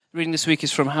Reading this week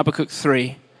is from Habakkuk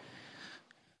 3.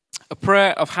 A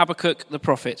prayer of Habakkuk the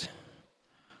prophet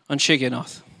on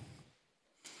Shigionoth.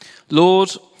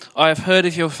 Lord, I have heard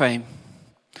of your fame.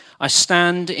 I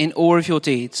stand in awe of your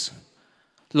deeds.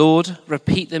 Lord,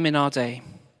 repeat them in our day.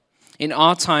 In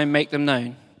our time, make them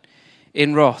known.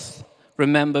 In wrath,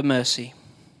 remember mercy.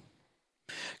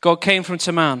 God came from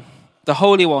Teman, the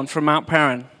Holy One from Mount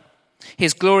Paran.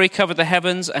 His glory covered the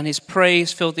heavens, and his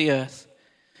praise filled the earth.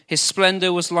 His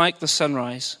splendor was like the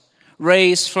sunrise.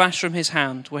 Rays flashed from his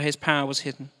hand where his power was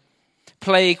hidden.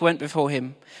 Plague went before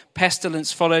him.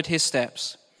 Pestilence followed his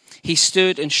steps. He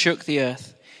stood and shook the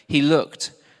earth. He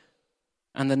looked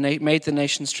and made the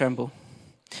nations tremble.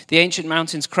 The ancient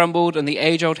mountains crumbled and the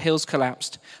age-old hills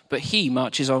collapsed, but he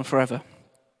marches on forever.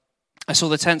 I saw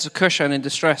the tents of Cushan in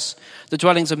distress, the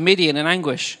dwellings of Midian in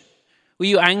anguish. Were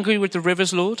you angry with the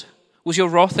rivers, Lord? Was your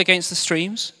wrath against the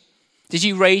streams? Did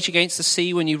you rage against the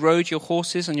sea when you rode your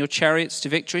horses and your chariots to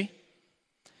victory?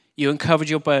 You uncovered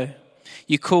your bow.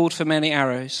 You called for many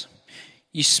arrows.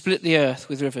 You split the earth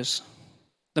with rivers.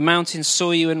 The mountains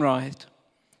saw you and writhed.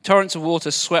 Torrents of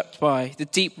water swept by. The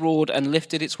deep roared and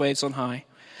lifted its waves on high.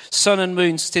 Sun and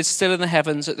moon stood still in the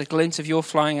heavens at the glint of your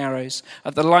flying arrows,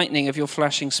 at the lightning of your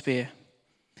flashing spear.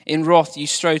 In wrath you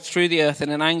strode through the earth, and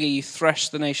in anger you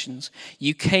threshed the nations.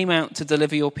 You came out to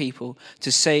deliver your people, to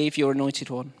save your anointed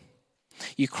one.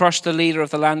 You crushed the leader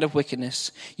of the land of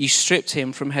wickedness. You stripped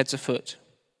him from head to foot.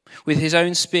 With his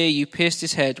own spear you pierced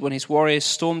his head when his warriors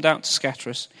stormed out to scatter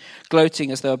us,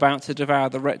 gloating as though about to devour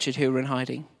the wretched who were in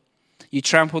hiding. You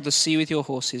trampled the sea with your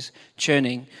horses,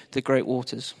 churning the great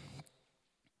waters.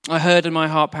 I heard and my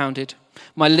heart pounded.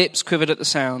 My lips quivered at the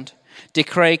sound.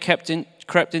 Decay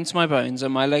crept into my bones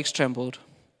and my legs trembled.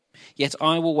 Yet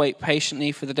I will wait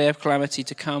patiently for the day of calamity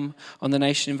to come on the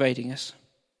nation invading us.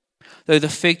 Though the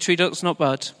fig tree does not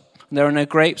bud, and there are no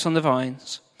grapes on the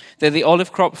vines, though the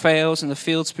olive crop fails and the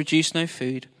fields produce no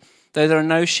food, though there are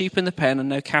no sheep in the pen and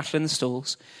no cattle in the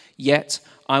stalls, yet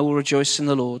I will rejoice in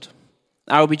the Lord.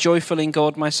 I will be joyful in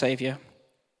God my Saviour.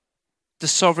 The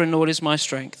sovereign Lord is my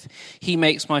strength. He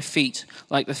makes my feet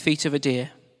like the feet of a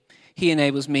deer. He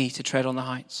enables me to tread on the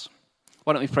heights.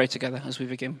 Why don't we pray together as we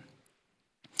begin?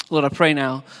 Lord, I pray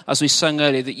now, as we sung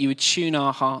earlier, that you would tune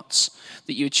our hearts,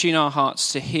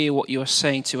 to hear what you are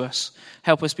saying to us.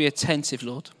 Help us be attentive,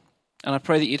 Lord. And I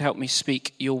pray that you'd help me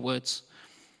speak your words.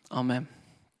 Amen.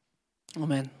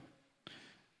 Amen.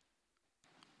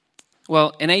 Well,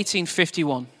 in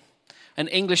 1851, an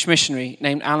English missionary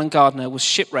named Alan Gardner was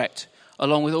shipwrecked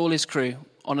along with all his crew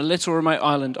on a little remote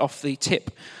island off the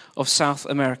tip of South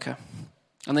America.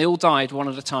 And they all died one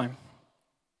at a time.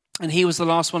 And he was the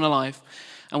last one alive.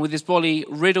 And with his body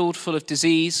riddled full of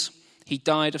disease, he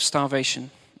died of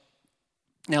starvation.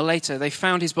 Now later, they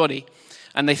found his body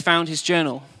and they found his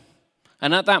journal.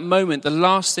 And at that moment, the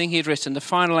last thing he had written, the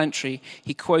final entry,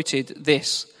 he quoted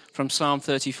this from Psalm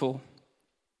 34.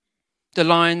 The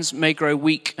lions may grow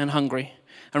weak and hungry.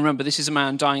 And remember, this is a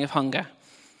man dying of hunger.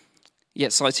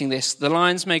 Yet citing this, the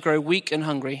lions may grow weak and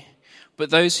hungry,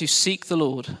 but those who seek the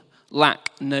Lord lack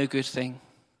no good thing.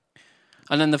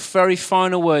 And then the very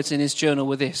final words in his journal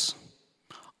were this: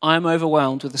 I am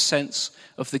overwhelmed with a sense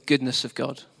of the goodness of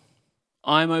God.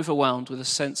 I am overwhelmed with a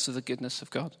sense of the goodness of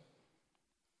God.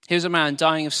 Here's a man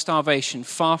dying of starvation,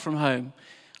 far from home.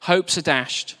 Hopes are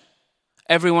dashed.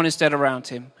 Everyone is dead around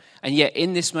him. And yet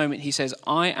in this moment he says,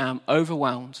 I am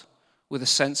overwhelmed with a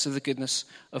sense of the goodness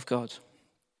of God.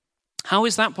 How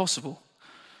is that possible?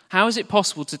 How is it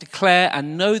possible to declare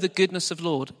and know the goodness of the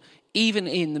Lord even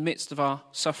in the midst of our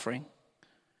suffering?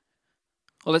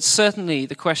 Well, it's certainly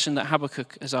the question that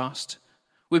Habakkuk has asked.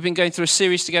 We've been going through a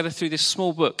series together through this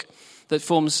small book that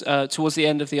forms towards the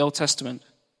end of the Old Testament.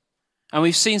 And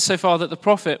we've seen so far that the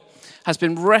prophet has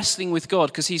been wrestling with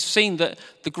God because he's seen that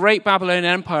the great Babylonian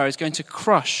Empire is going to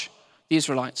crush the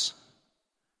Israelites.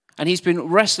 And he's been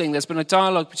wrestling. There's been a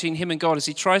dialogue between him and God as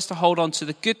he tries to hold on to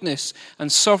the goodness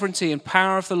and sovereignty and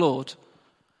power of the Lord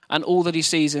and all that he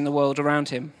sees in the world around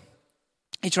him.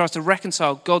 He tries to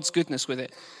reconcile God's goodness with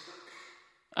it.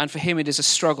 And for him, it is a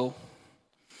struggle.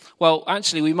 Well,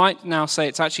 actually, we might now say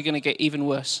it's actually going to get even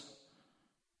worse.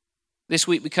 This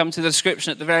week we come to the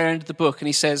description at the very end of the book, and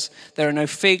he says, there are no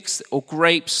figs or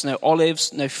grapes, no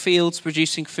olives, no fields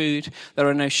producing food. There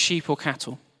are no sheep or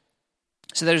cattle.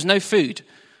 So there is no food,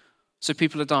 so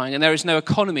people are dying. And there is no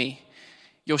economy.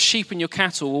 Your sheep and your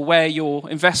cattle were where your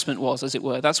investment was, as it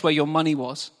were. That's where your money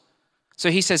was.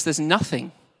 So he says there's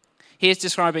nothing. He is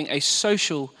describing a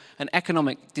social and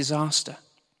economic disaster.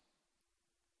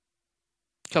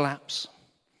 Collapse.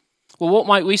 Well, what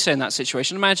might we say in that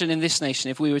situation? Imagine in this nation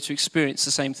if we were to experience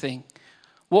the same thing.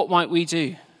 What might we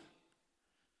do?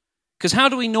 Because how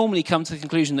do we normally come to the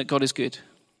conclusion that God is good?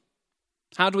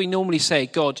 How do we normally say,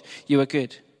 God, you are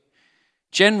good?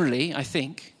 Generally, I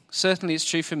think, certainly it's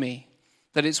true for me,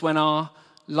 that it's when our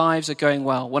lives are going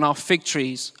well, when our fig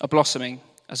trees are blossoming,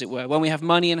 as it were, when we have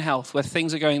money and health, where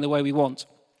things are going the way we want.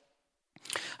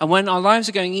 And when our lives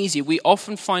are going easy, we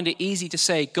often find it easy to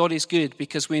say God is good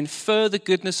because we infer the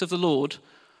goodness of the Lord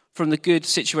from the good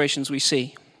situations we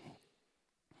see.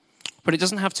 But it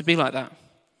doesn't have to be like that.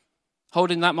 Hold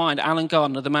in that mind Alan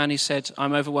Gardner, the man who said,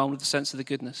 I'm overwhelmed with the sense of the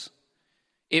goodness.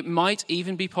 It might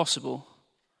even be possible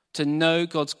to know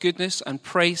God's goodness and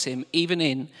praise him even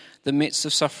in the midst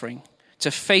of suffering,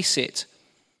 to face it,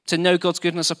 to know God's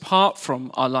goodness apart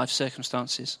from our life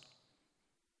circumstances,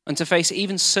 and to face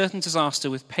even certain disaster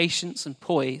with patience and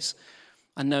poise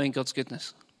and knowing God's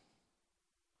goodness.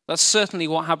 That's certainly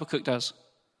what Habakkuk does.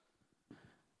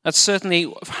 That's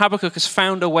certainly, Habakkuk has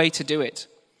found a way to do it.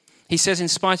 He says, in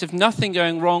spite of nothing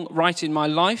going right in my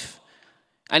life,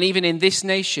 and even in this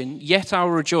nation, yet I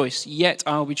will rejoice, yet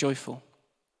I will be joyful.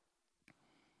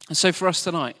 And so for us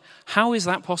tonight, how is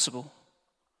that possible?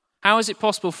 How is it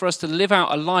possible for us to live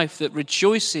out a life that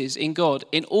rejoices in God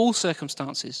in all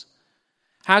circumstances?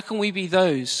 How can we be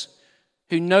those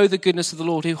who know the goodness of the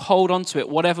Lord, who hold on to it,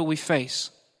 whatever we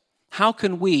face? How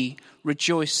can we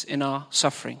rejoice in our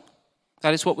suffering?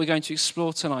 That is what we're going to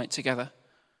explore tonight together.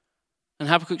 And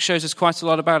Habakkuk shows us quite a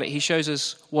lot about it. He shows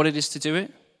us what it is to do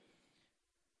it.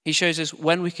 He shows us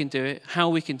when we can do it, how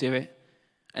we can do it,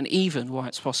 and even why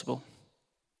it's possible.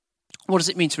 What does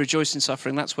it mean to rejoice in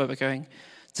suffering? That's where we're going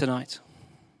tonight.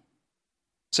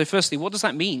 So firstly, what does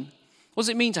that mean? What does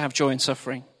it mean to have joy in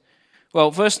suffering? Well,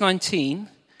 verse 19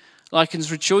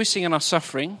 likens rejoicing in our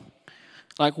suffering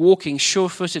like walking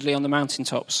sure-footedly on the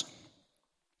mountaintops.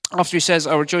 After he says,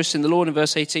 I rejoice in the Lord in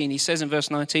verse 18, he says in verse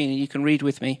 19, and you can read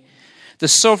with me, the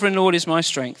sovereign Lord is my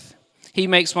strength. He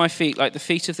makes my feet like the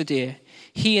feet of the deer.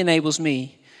 He enables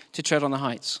me to tread on the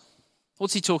heights.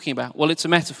 What's he talking about? Well, it's a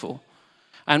metaphor.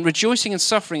 And rejoicing in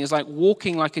suffering is like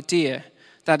walking like a deer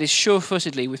that is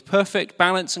sure-footedly with perfect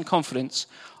balance and confidence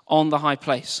on the high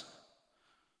place.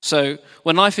 So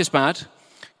when life is bad,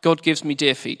 God gives me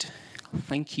deer feet.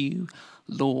 Thank you,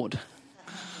 Lord.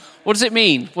 What does it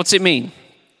mean? What's it mean?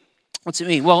 What's it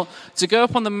mean? Well, to go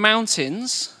up on the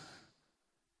mountains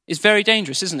is very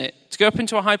dangerous, isn't it? To go up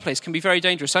into a high place can be very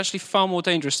dangerous, actually far more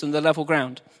dangerous than the level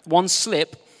ground. One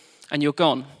slip and you're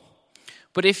gone.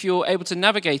 But if you're able to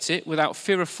navigate it without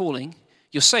fear of falling,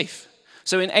 you're safe.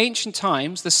 So in ancient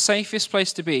times, the safest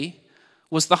place to be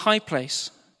was the high place.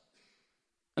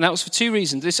 And that was for two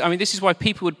reasons. This is why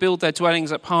people would build their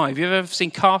dwellings up high. Have you ever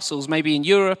seen castles, maybe in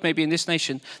Europe, maybe in this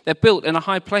nation? They're built in a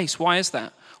high place. Why is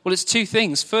that? Well, it's two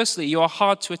things. Firstly, you are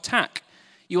hard to attack.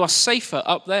 You are safer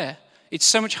up there. It's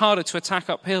so much harder to attack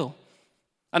uphill.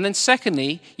 And then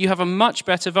secondly, you have a much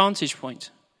better vantage point.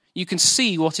 You can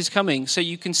see what is coming. So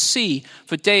you can see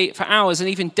for hours and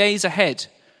even days ahead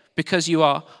because you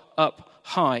are up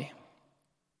high.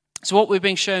 So what we're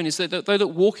being shown is that though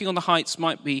walking on the heights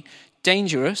might be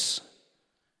dangerous,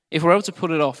 if we're able to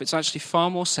pull it off, it's actually far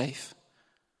more safe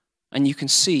and you can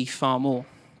see far more.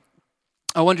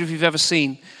 I wonder if you've ever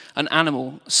seen an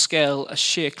animal scale a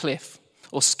sheer cliff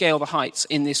or scale the heights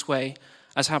in this way,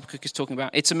 as Habakkuk is talking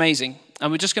about. It's amazing.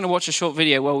 And we're just going to watch a short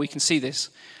video where we can see this.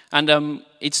 And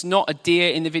it's not a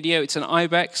deer in the video, it's an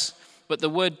ibex, but the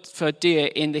word for deer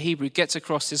in the Hebrew gets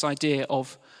across this idea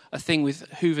of a thing with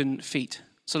hooven feet.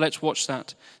 So let's watch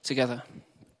that together.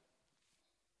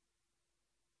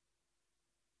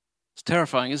 It's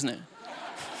terrifying, isn't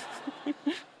it?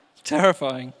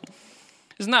 Terrifying.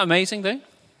 Isn't that amazing, though?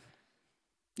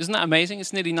 Isn't that amazing?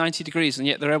 It's nearly 90 degrees, and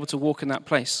yet they're able to walk in that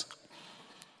place.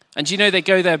 And do you know they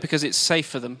go there because it's safe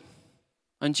for them?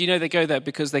 And do you know they go there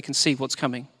because they can see what's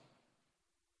coming?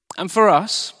 And for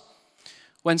us,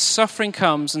 when suffering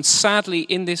comes, and sadly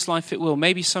in this life it will,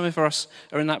 maybe some of us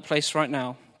are in that place right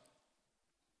now,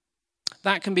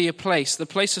 that can be a place, the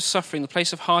place of suffering, the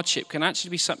place of hardship can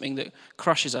actually be something that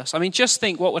crushes us. I mean, just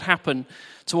think what would happen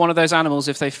to one of those animals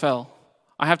if they fell.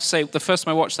 I have to say, the first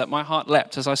time I watched that, my heart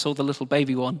leapt as I saw the little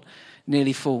baby one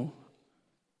nearly fall.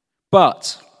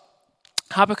 But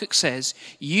Habakkuk says,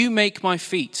 you make my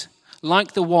feet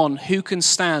like the one who can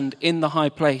stand in the high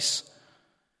place.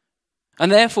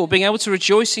 And therefore, being able to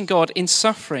rejoice in God in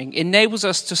suffering enables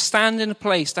us to stand in a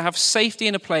place, to have safety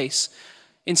in a place,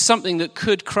 in something that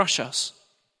could crush us.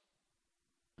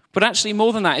 But actually,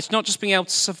 more than that, it's not just being able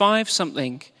to survive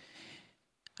something.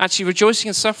 Actually, rejoicing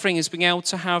in suffering is being able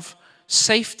to have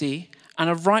safety and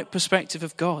a right perspective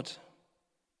of God.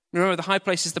 Remember, the high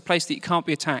place is the place that you can't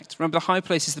be attacked. Remember, the high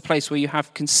place is the place where you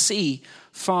can see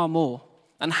far more.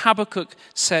 And Habakkuk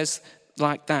says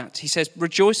like that. He says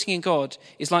rejoicing in God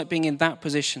is like being in that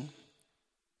position.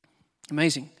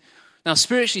 Amazing. Now,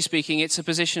 spiritually speaking, it's a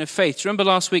position of faith. Do you remember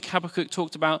last week Habakkuk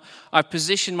talked about, I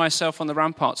positioned myself on the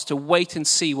ramparts to wait and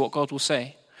see what God will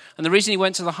say. And the reason he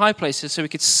went to the high places so he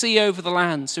could see over the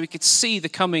land, so he could see the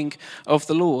coming of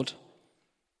the Lord.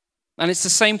 And it's the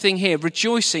same thing here.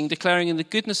 Rejoicing, declaring in the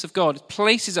goodness of God,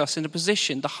 places us in a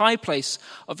position, the high place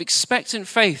of expectant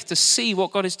faith to see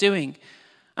what God is doing.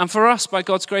 And for us, by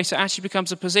God's grace, it actually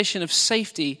becomes a position of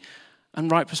safety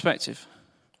and right perspective.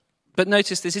 But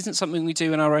notice this isn't something we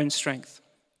do in our own strength.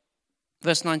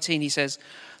 Verse 19, he says,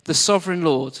 the sovereign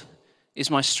Lord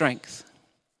is my strength.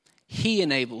 He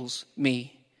enables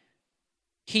me.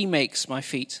 He makes my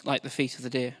feet like the feet of the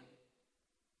deer.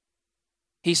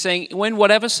 He's saying, when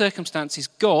whatever circumstances,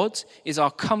 God is our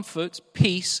comfort,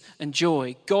 peace, and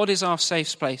joy. God is our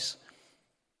safe place.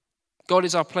 God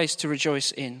is our place to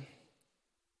rejoice in.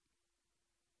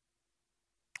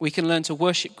 We can learn to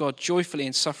worship God joyfully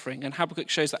in suffering. And Habakkuk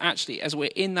shows that actually, as we're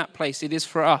in that place, it is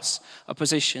for us a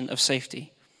position of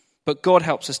safety. But God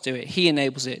helps us do it. He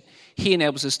enables it. He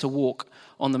enables us to walk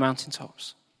on the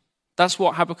mountaintops. That's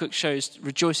what Habakkuk shows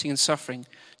rejoicing in suffering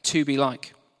to be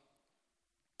like.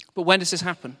 But when does this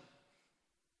happen?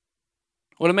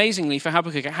 Well, amazingly for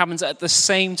Habakkuk, it happens at the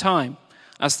same time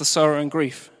as the sorrow and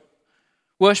grief.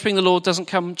 Worshipping the Lord doesn't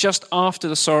come just after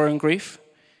the sorrow and grief.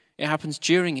 It happens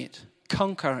during it,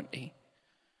 concurrently.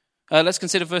 Let's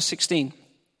consider verse 16.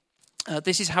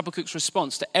 This is Habakkuk's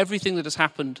response to everything that has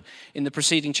happened in the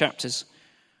preceding chapters.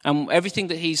 Everything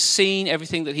that he's seen,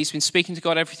 everything that he's been speaking to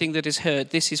God, everything that he's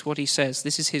heard, this is what he says.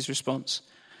 This is his response.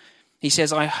 He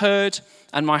says, I heard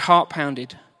and my heart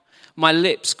pounded. My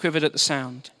lips quivered at the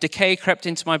sound. Decay crept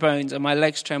into my bones and my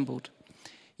legs trembled.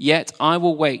 Yet I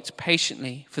will wait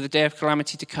patiently for the day of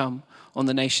calamity to come on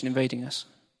the nation invading us.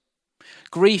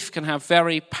 Grief can have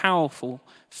very powerful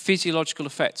physiological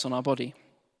effects on our body.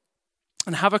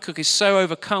 And Habakkuk is so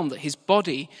overcome that his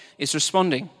body is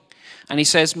responding. And he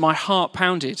says, my heart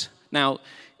pounded. Now,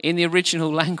 in the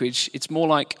original language, it's more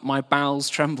like my bowels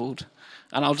trembled.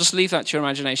 And I'll just leave that to your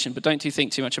imagination, but don't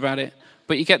think too much about it.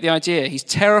 But you get the idea. He's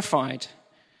terrified.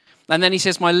 And then he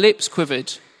says, my lips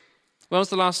quivered. When was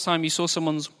the last time you saw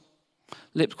someone's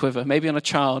lip quiver? Maybe on a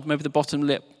child, maybe the bottom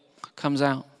lip comes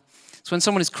out. It's when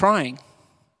someone is crying.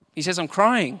 He says, I'm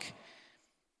crying.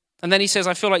 And then he says,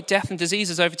 I feel like death and disease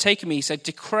has overtaken me. He said,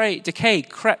 decay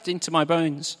crept into my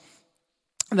bones.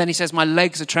 And then he says, my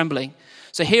legs are trembling.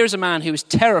 So here is a man who is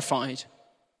terrified,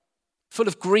 full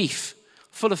of grief,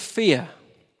 full of fear.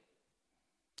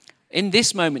 In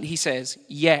this moment, he says,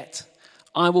 yet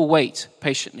I will wait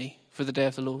patiently for the day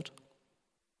of the Lord.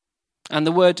 And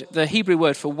the Hebrew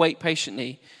word for wait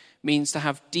patiently means to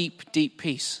have deep, deep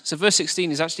peace. So verse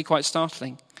 16 is actually quite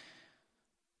startling.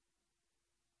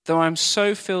 Though I am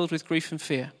so filled with grief and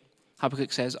fear,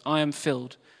 Habakkuk says, I am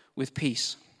filled with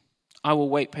peace. I will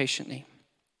wait patiently.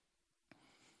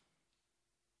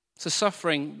 So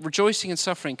suffering, rejoicing in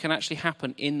suffering can actually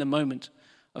happen in the moment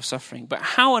of suffering. But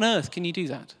how on earth can you do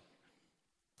that?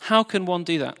 How can one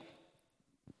do that?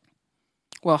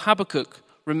 Well, Habakkuk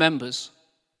remembers.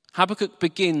 Habakkuk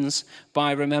begins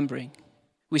by remembering.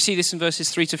 We see this in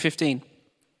verses 3 to 15.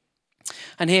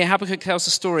 And here Habakkuk tells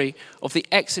the story of the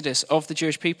exodus of the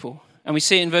Jewish people. And we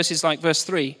see it in verses like verse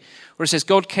 3, where it says,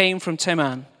 God came from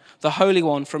Teman, the Holy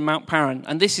One from Mount Paran.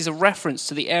 And this is a reference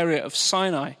to the area of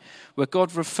Sinai, where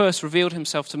God first revealed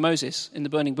himself to Moses in the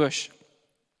burning bush.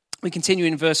 We continue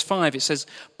in verse 5. It says,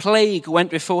 plague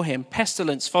went before him,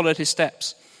 pestilence followed his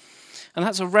steps. And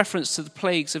that's a reference to the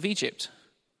plagues of Egypt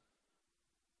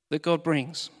that God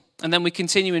brings. And then we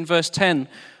continue in verse 10,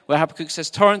 where Habakkuk says,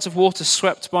 torrents of water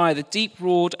swept by, the deep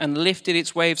roared and lifted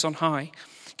its waves on high.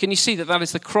 Can you see that that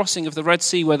is the crossing of the Red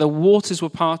Sea, where the waters were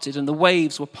parted and the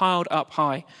waves were piled up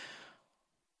high?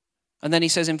 And then he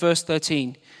says in verse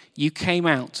 13, you came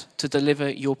out to deliver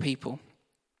your people.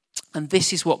 And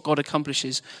this is what God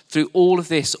accomplishes through all of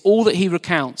this, all that he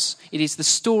recounts. It is the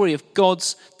story of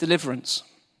God's deliverance.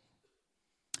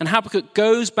 And Habakkuk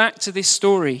goes back to this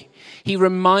story. He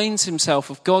reminds himself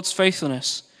of God's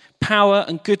faithfulness, power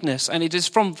and goodness. And it is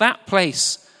from that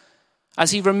place,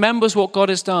 as he remembers what God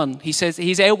has done, he says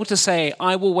he's able to say,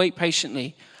 I will wait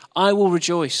patiently. I will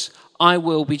rejoice. I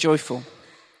will be joyful.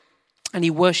 And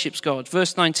he worships God.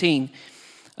 Verse 19,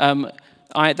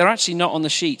 they're actually not on the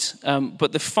sheet,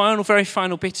 but the very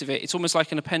final bit of it, it's almost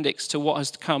like an appendix to what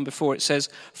has come before. It says,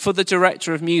 for the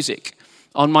director of music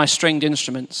on my stringed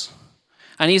instruments.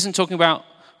 And he isn't talking about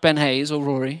Ben Hayes or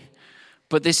Rory,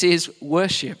 but this is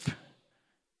worship.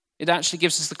 It actually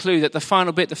gives us the clue that the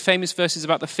final bit, the famous verses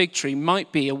about the fig tree,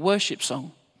 might be a worship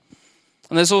song.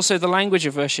 And there's also the language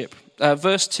of worship.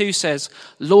 verse 2 says,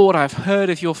 Lord, I've heard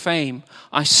of your fame.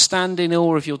 I stand in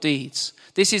awe of your deeds.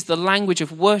 This is the language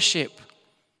of worship.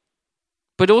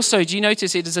 But also, do you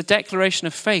notice it is a declaration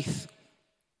of faith?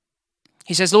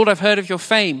 He says, Lord, I've heard of your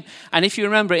fame. And if you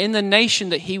remember, in the nation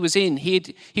that he was in,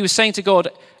 he was saying to God,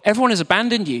 everyone has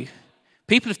abandoned you.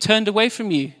 People have turned away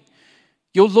from you.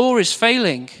 Your law is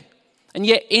failing. And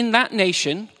yet in that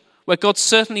nation, where God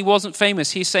certainly wasn't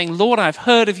famous, he's saying, Lord, I've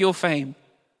heard of your fame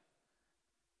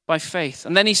by faith.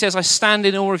 And then he says, I stand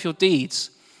in awe of your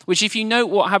deeds, which if you note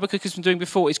what Habakkuk has been doing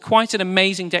before, is quite an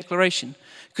amazing declaration.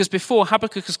 Because before,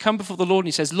 Habakkuk has come before the Lord and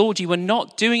he says, Lord, you are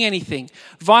not doing anything.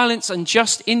 Violence and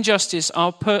injustice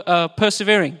are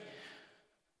persevering.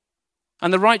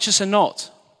 And the righteous are not.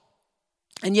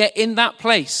 And yet in that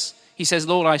place, he says,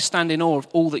 Lord, I stand in awe of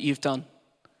all that you've done.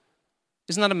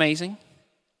 Isn't that amazing?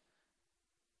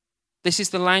 This is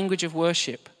the language of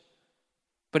worship,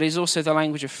 but it is also the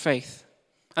language of faith.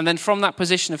 And then from that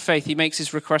position of faith, he makes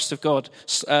his request of God.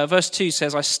 Verse 2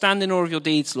 says, I stand in awe of your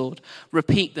deeds, Lord.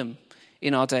 Repeat them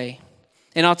in our day.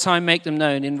 In our time, make them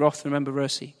known. In wrath, remember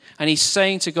mercy. And he's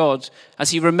saying to God,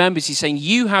 as he remembers, he's saying,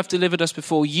 you have delivered us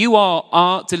before. You are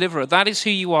our deliverer. That is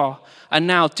who you are. And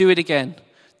now do it again.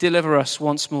 Deliver us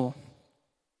once more.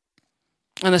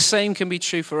 And the same can be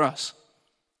true for us.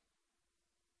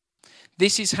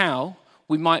 This is how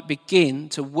we might begin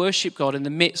to worship God in the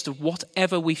midst of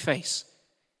whatever we face,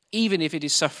 even if it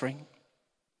is suffering.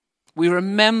 We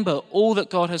remember all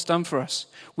that God has done for us.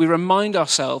 We remind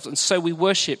ourselves, and so we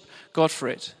worship God for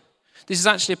it. This is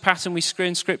actually a pattern we see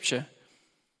in Scripture.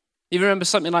 You remember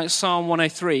something like Psalm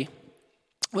 103,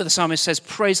 where the psalmist says,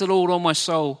 praise the Lord, all my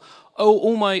soul. Oh,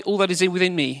 all that is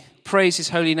within me, praise his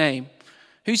holy name.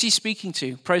 Who's he speaking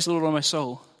to? Praise the Lord, all my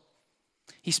soul.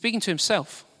 He's speaking to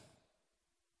himself.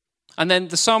 And then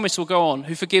the psalmist will go on,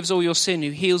 who forgives all your sin,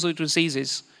 who heals all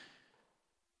diseases,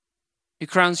 who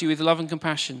crowns you with love and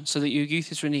compassion so that your youth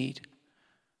is renewed.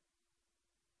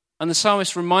 And the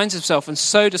psalmist reminds himself, and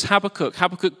so does Habakkuk.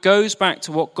 Habakkuk goes back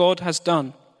to what God has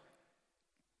done.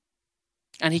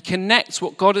 And he connects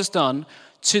what God has done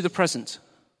to the present.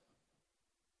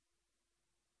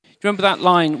 Remember that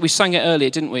line? We sang it earlier,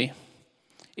 didn't we?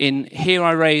 In Here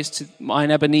I Raise to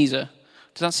Mine Ebenezer.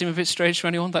 Does that seem a bit strange to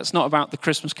anyone? That's not about the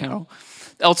Christmas carol.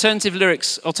 The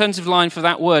alternative line for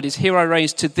that word is, here I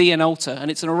raise to thee an altar. And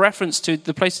it's a reference to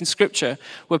the place in Scripture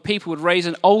where people would raise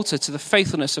an altar to the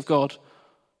faithfulness of God.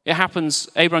 It happens,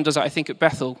 Abraham does that, I think, at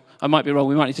Bethel. I might be wrong,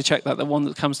 we might need to check that, the one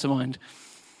that comes to mind.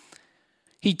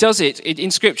 He does it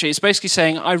in Scripture. It's basically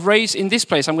saying, I raise in this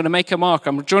place, I'm going to make a mark.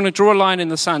 I'm going to draw a line in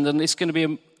the sand, and it's going to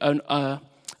be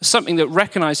something that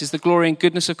recognizes the glory and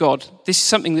goodness of God. This is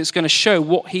something that's going to show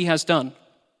what he has done.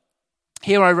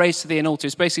 Here I raise to thee an altar.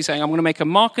 It's basically saying, I'm going to make a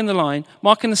mark in the line,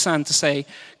 mark in the sand to say,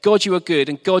 God, you are good,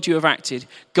 and God, you have acted.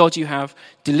 God, you have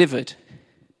delivered.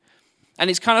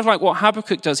 And it's kind of like what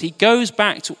Habakkuk does. He goes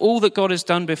back to all that God has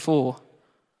done before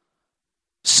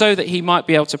so that he might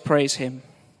be able to praise him.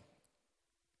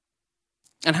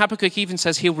 And Habakkuk even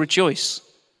says he'll rejoice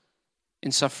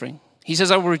in suffering. He says,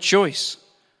 I will rejoice.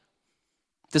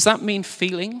 Does that mean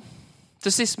feeling?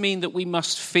 Does this mean that we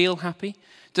must feel happy?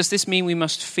 Does this mean we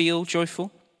must feel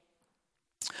joyful?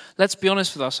 Let's be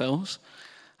honest with ourselves.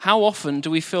 How often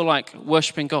do we feel like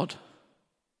worshiping God?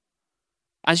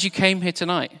 As you came here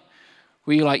tonight,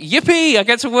 were you like, yippee, I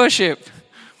get to worship?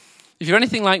 If you're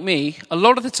anything like me, a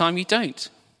lot of the time you don't.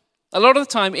 A lot of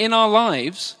the time in our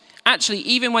lives, actually,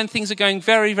 even when things are going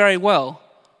very, very well,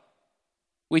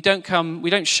 we don't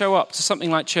show up to something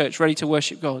like church ready to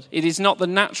worship God. It is not the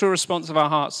natural response of our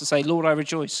hearts to say, Lord, I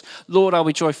rejoice. Lord, I'll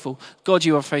be joyful. God,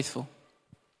 you are faithful.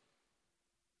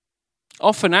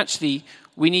 Often, actually,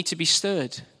 we need to be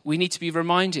stirred. We need to be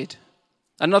reminded.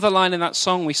 Another line in that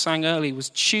song we sang earlier was,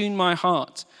 tune my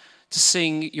heart to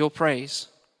sing your praise.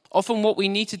 Often what we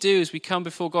need to do as we come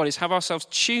before God is have ourselves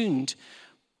tuned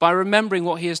by remembering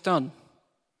what he has done.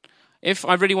 If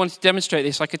I really wanted to demonstrate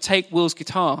this, I could take Will's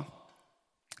guitar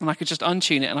and I could just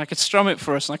untune it and I could strum it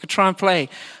for us and I could try and play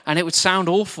and it would sound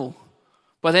awful.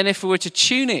 But then if we were to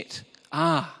tune it,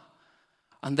 and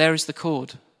there is the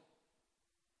chord.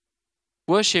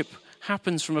 Worship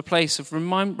happens from a place of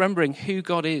remembering who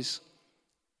God is.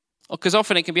 Because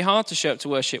often it can be hard to show up to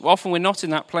worship. Often we're not in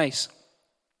that place.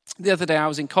 The other day I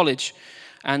was in college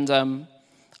and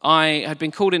I had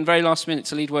been called in very last minute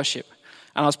to lead worship.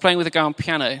 And I was playing with a guy on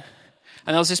piano.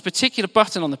 And there was this particular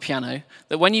button on the piano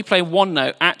that when you play one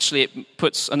note, actually it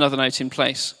puts another note in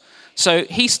place. So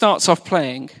he starts off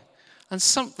playing, and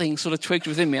something sort of twigged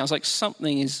within me. I was like,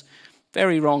 something is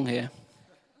very wrong here.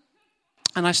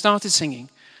 And I started singing.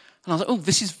 And I was like, oh,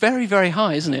 this is very, very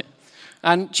high, isn't it?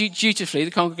 And dutifully,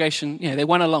 the congregation, they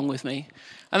went along with me.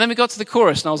 And then we got to the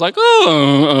chorus, and I was like,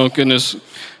 oh, goodness.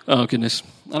 Oh, goodness.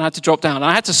 And I had to drop down. And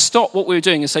I had to stop what we were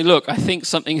doing and say, look, I think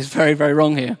something is very, very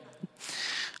wrong here.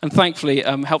 And thankfully,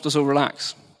 helped us all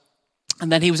relax.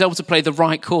 And then he was able to play the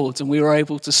right chords, and we were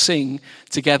able to sing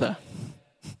together.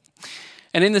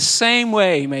 And in the same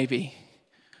way, maybe,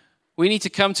 we need to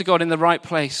come to God in the right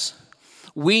place.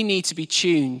 We need to be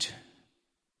tuned.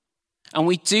 And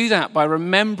we do that by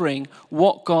remembering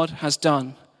what God has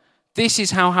done. This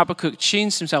is how Habakkuk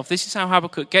tunes himself. This is how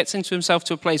Habakkuk gets into himself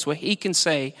to a place where he can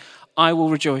say, I will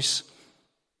rejoice.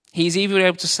 He's even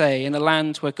able to say, in a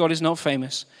land where God is not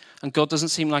famous and God doesn't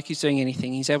seem like he's doing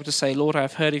anything, he's able to say, Lord, I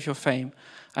have heard of your fame.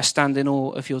 I stand in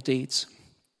awe of your deeds.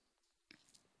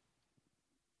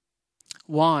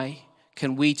 Why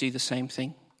can we do the same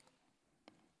thing?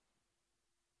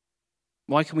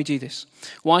 Why can we do this?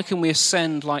 Why can we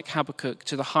ascend like Habakkuk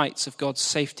to the heights of God's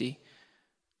safety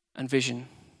and vision?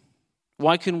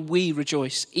 Why can we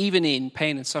rejoice even in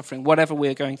pain and suffering, whatever we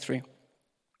are going through?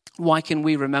 Why can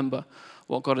we remember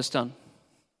what God has done?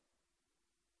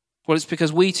 Well, it's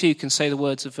because we too can say the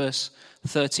words of verse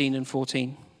 13 and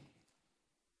 14.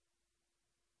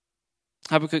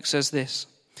 Habakkuk says this,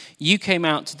 you came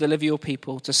out to deliver your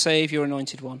people, to save your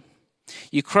anointed one.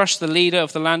 You crushed the leader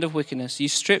of the land of wickedness. You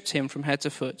stripped him from head to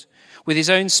foot. With his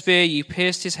own spear, you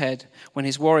pierced his head when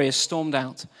his warriors stormed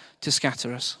out to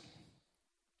scatter us.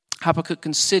 Habakkuk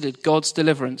considered God's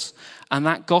deliverance, and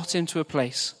that got him to a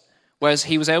place where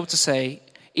he was able to say,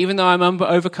 even though I'm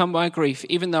overcome by grief,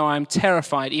 even though I'm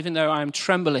terrified, even though I'm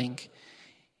trembling,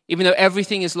 even though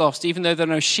everything is lost, even though there are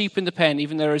no sheep in the pen,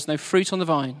 even though there is no fruit on the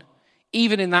vine,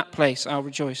 even in that place I'll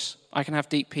rejoice. I can have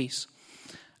deep peace.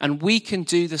 And we can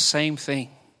do the same thing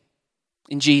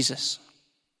in Jesus.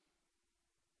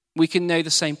 We can know the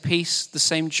same peace, the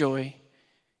same joy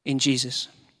in Jesus.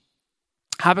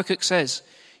 Habakkuk says,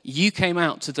 you came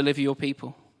out to deliver your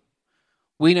people.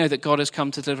 We know that God has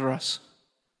come to deliver us.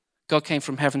 God came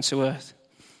from heaven to earth.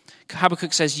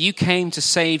 Habakkuk says, you came to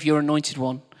save your anointed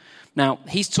one. Now,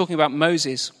 he's talking about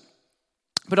Moses.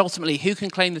 But ultimately, who can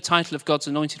claim the title of God's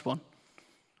anointed one?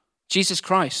 Jesus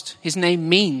Christ. His name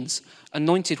means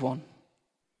anointed one.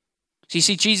 So you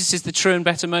see, Jesus is the true and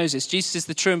better Moses. Jesus is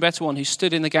the true and better one who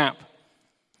stood in the gap.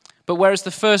 But whereas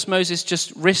the first Moses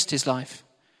just risked his life,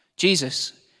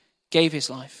 Jesus gave his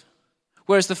life.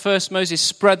 Whereas the first Moses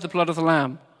spread the blood of the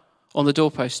lamb on the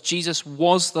doorpost, Jesus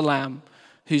was the lamb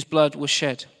whose blood was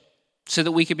shed so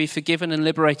that we could be forgiven and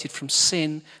liberated from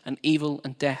sin and evil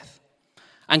and death.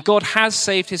 And God has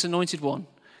saved his anointed one.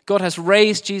 God has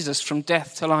raised Jesus from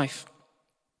death to life.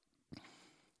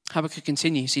 Habakkuk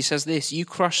continues. He says this, you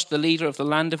crushed the leader of the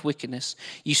land of wickedness.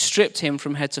 You stripped him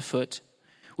from head to foot.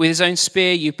 With his own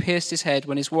spear, you pierced his head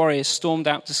when his warriors stormed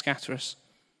out to scatter us.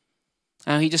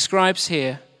 Now, he describes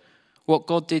here what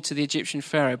God did to the Egyptian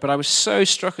Pharaoh, but I was so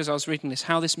struck as I was reading this,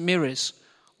 how this mirrors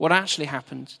what actually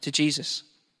happened to Jesus.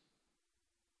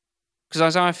 Because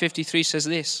Isaiah 53 says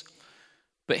this,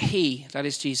 but he, that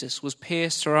is Jesus, was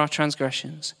pierced for our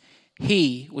transgressions.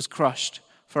 He was crushed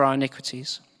for our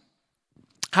iniquities.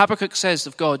 Habakkuk says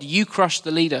of God, you crushed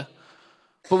the leader.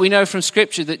 But we know from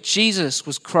Scripture that Jesus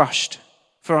was crushed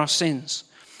for our sins.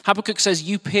 Habakkuk says,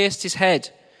 you pierced his head.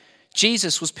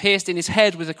 Jesus was pierced in his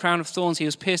head with a crown of thorns. He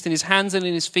was pierced in his hands and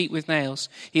in his feet with nails.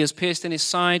 He was pierced in his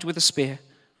side with a spear.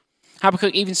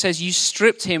 Habakkuk even says, you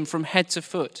stripped him from head to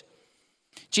foot.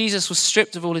 Jesus was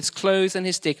stripped of all his clothes and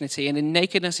his dignity, and in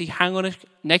nakedness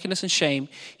nakedness and shame,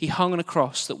 he hung on a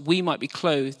cross that we might be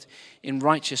clothed in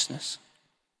righteousness.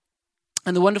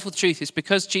 And the wonderful truth is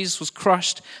because Jesus was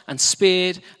crushed and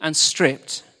speared and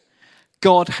stripped,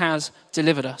 God has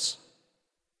delivered us.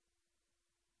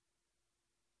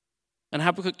 And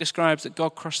Habakkuk describes that God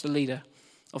crushed the leader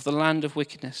of the land of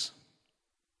wickedness.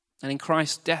 And in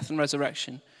Christ's death and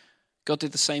resurrection, God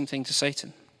did the same thing to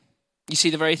Satan. You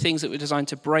see, the very things that were designed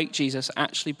to break Jesus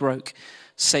actually broke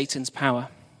Satan's power.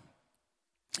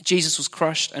 Jesus was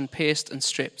crushed and pierced and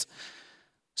stripped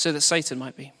so that Satan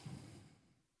might be.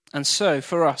 And so,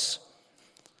 for us,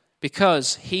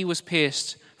 because he was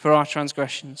pierced for our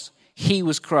transgressions, he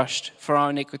was crushed for our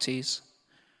iniquities.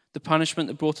 The punishment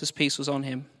that brought us peace was on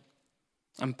him,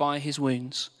 and by his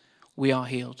wounds we are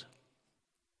healed.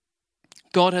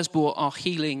 God has brought our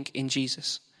healing in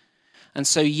Jesus. And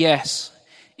so, yes,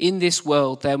 in this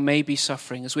world there may be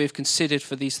suffering, as we have considered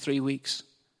for these 3 weeks.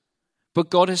 But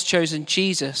God has chosen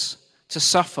Jesus to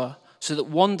suffer so that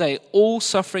one day all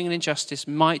suffering and injustice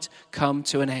might come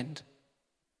to an end.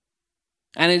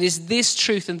 And it is this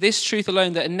truth and this truth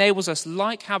alone that enables us,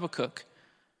 like Habakkuk,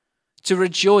 to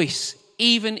rejoice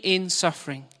even in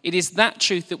suffering. It is that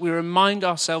truth that we remind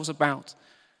ourselves about,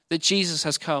 that Jesus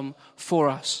has come for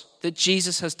us, that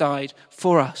Jesus has died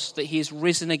for us, that he is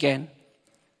risen again.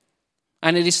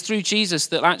 And it is through Jesus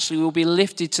that actually we'll be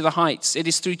lifted to the heights. It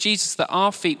is through Jesus that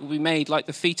our feet will be made like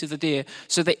the feet of the deer,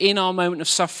 so that in our moment of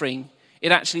suffering,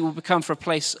 it actually will become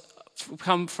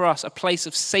for us a place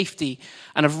of safety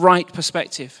and of right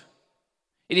perspective.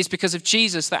 It is because of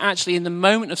Jesus that actually in the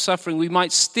moment of suffering, we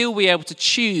might still be able to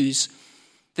choose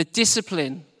the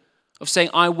discipline of saying,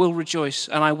 I will rejoice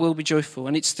and I will be joyful.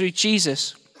 And it's through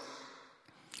Jesus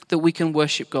that we can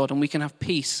worship God and we can have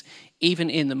peace even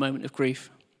in the moment of grief.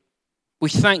 We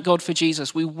thank God for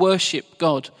Jesus. We worship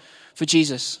God for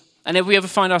Jesus. And if we ever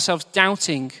find ourselves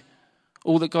doubting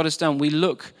all that God has done, we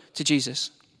look to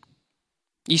Jesus.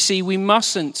 You see, we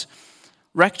mustn't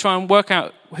try and work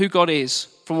out who God is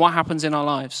from what happens in our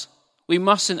lives. We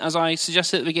mustn't, as I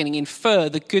suggested at the beginning, infer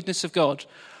the goodness of God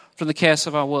from the chaos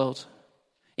of our world.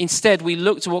 Instead, we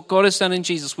look to what God has done in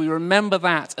Jesus. We remember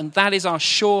that, and that is our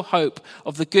sure hope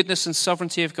of the goodness and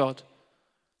sovereignty of God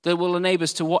that will enable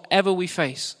us to whatever we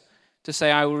face to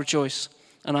say, I will rejoice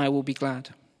and I will be glad.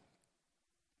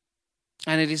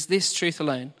 And it is this truth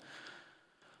alone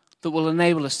that will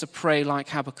enable us to pray like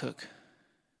Habakkuk.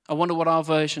 I wonder what our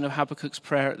version of Habakkuk's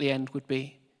prayer at the end would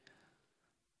be.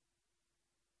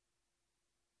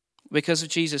 Because of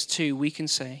Jesus too, we can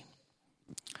say,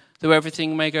 though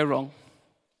everything may go wrong,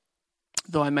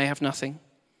 though I may have nothing,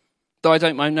 though I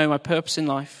don't know my purpose in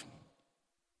life,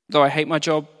 though I hate my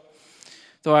job,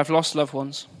 though I've lost loved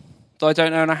ones, though I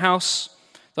don't own a house,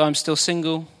 though I'm still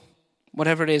single,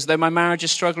 whatever it is, though my marriage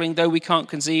is struggling, though we can't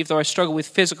conceive, though I struggle with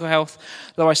physical health,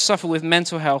 though I suffer with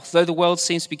mental health, though the world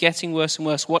seems to be getting worse and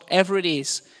worse, whatever it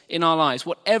is in our lives,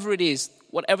 whatever it is,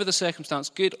 whatever the circumstance,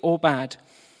 good or bad,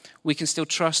 we can still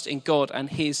trust in God and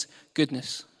his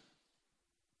goodness.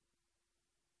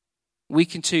 We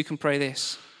can pray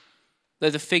this, though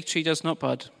the fig tree does not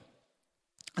bud,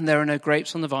 and there are no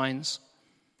grapes on the vines,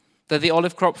 though the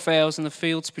olive crop fails and the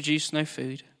fields produce no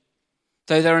food,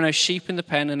 though there are no sheep in the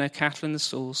pen and no cattle in the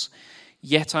stalls,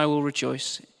 yet I will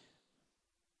rejoice.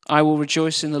 I will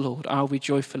rejoice in the Lord. I will be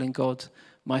joyful in God,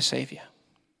 my Saviour.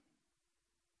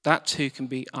 That too can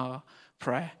be our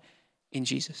prayer in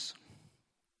Jesus.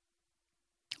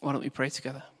 Why don't we pray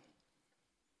together?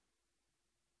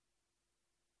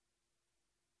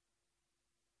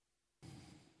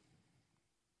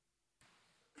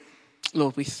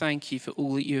 Lord, we thank you for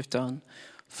all that you have done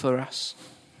for us.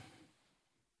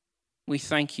 We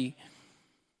thank you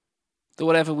that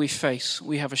whatever we face,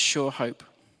 we have a sure hope.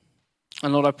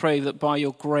 And Lord, I pray that by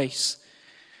your grace,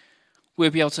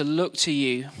 we'll be able to look to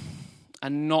you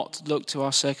and not look to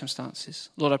our circumstances.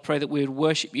 Lord, I pray that we would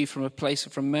worship you from a place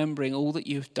of remembering all that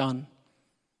you have done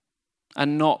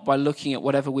and not by looking at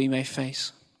whatever we may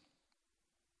face.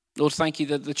 Lord, thank you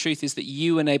that the truth is that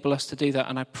you enable us to do that,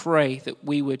 and I pray that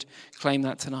we would claim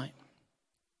that tonight.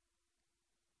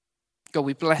 God,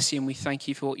 we bless you and we thank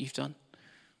you for what you've done.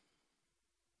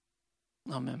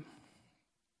 Amen.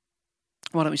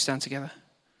 Why don't we stand together?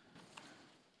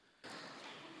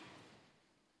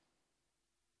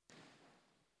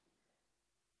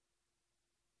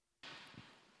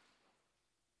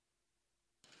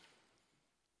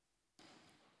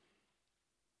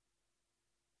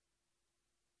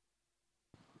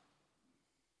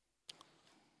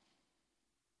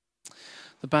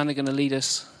 The band are going to lead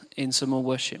us in some more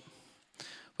worship.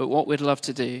 But what we'd love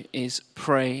to do is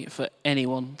pray for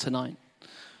anyone tonight.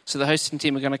 So the hosting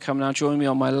team are going to come now. Join me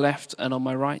on my left and on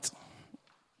my right.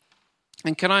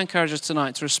 And can I encourage us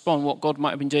tonight to respond what God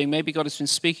might have been doing? Maybe God has been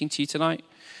speaking to you tonight.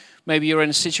 Maybe you're in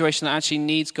a situation that actually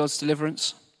needs God's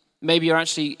deliverance. Maybe you're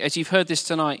actually, as you've heard this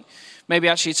tonight, maybe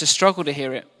actually it's a struggle to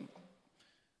hear it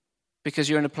because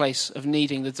you're in a place of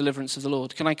needing the deliverance of the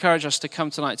Lord. Can I encourage us to come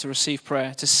tonight to receive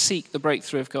prayer, to seek the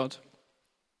breakthrough of God?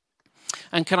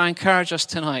 And can I encourage us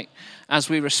tonight as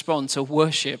we respond to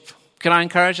worship? Can I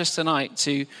encourage us tonight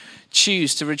to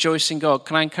choose to rejoice in God?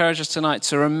 Can I encourage us tonight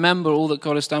to remember all that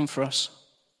God has done for us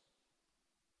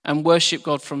and worship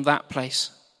God from that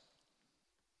place?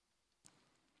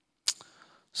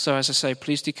 So as I say,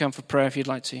 please do come for prayer if you'd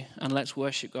like to, and let's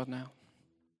worship God now.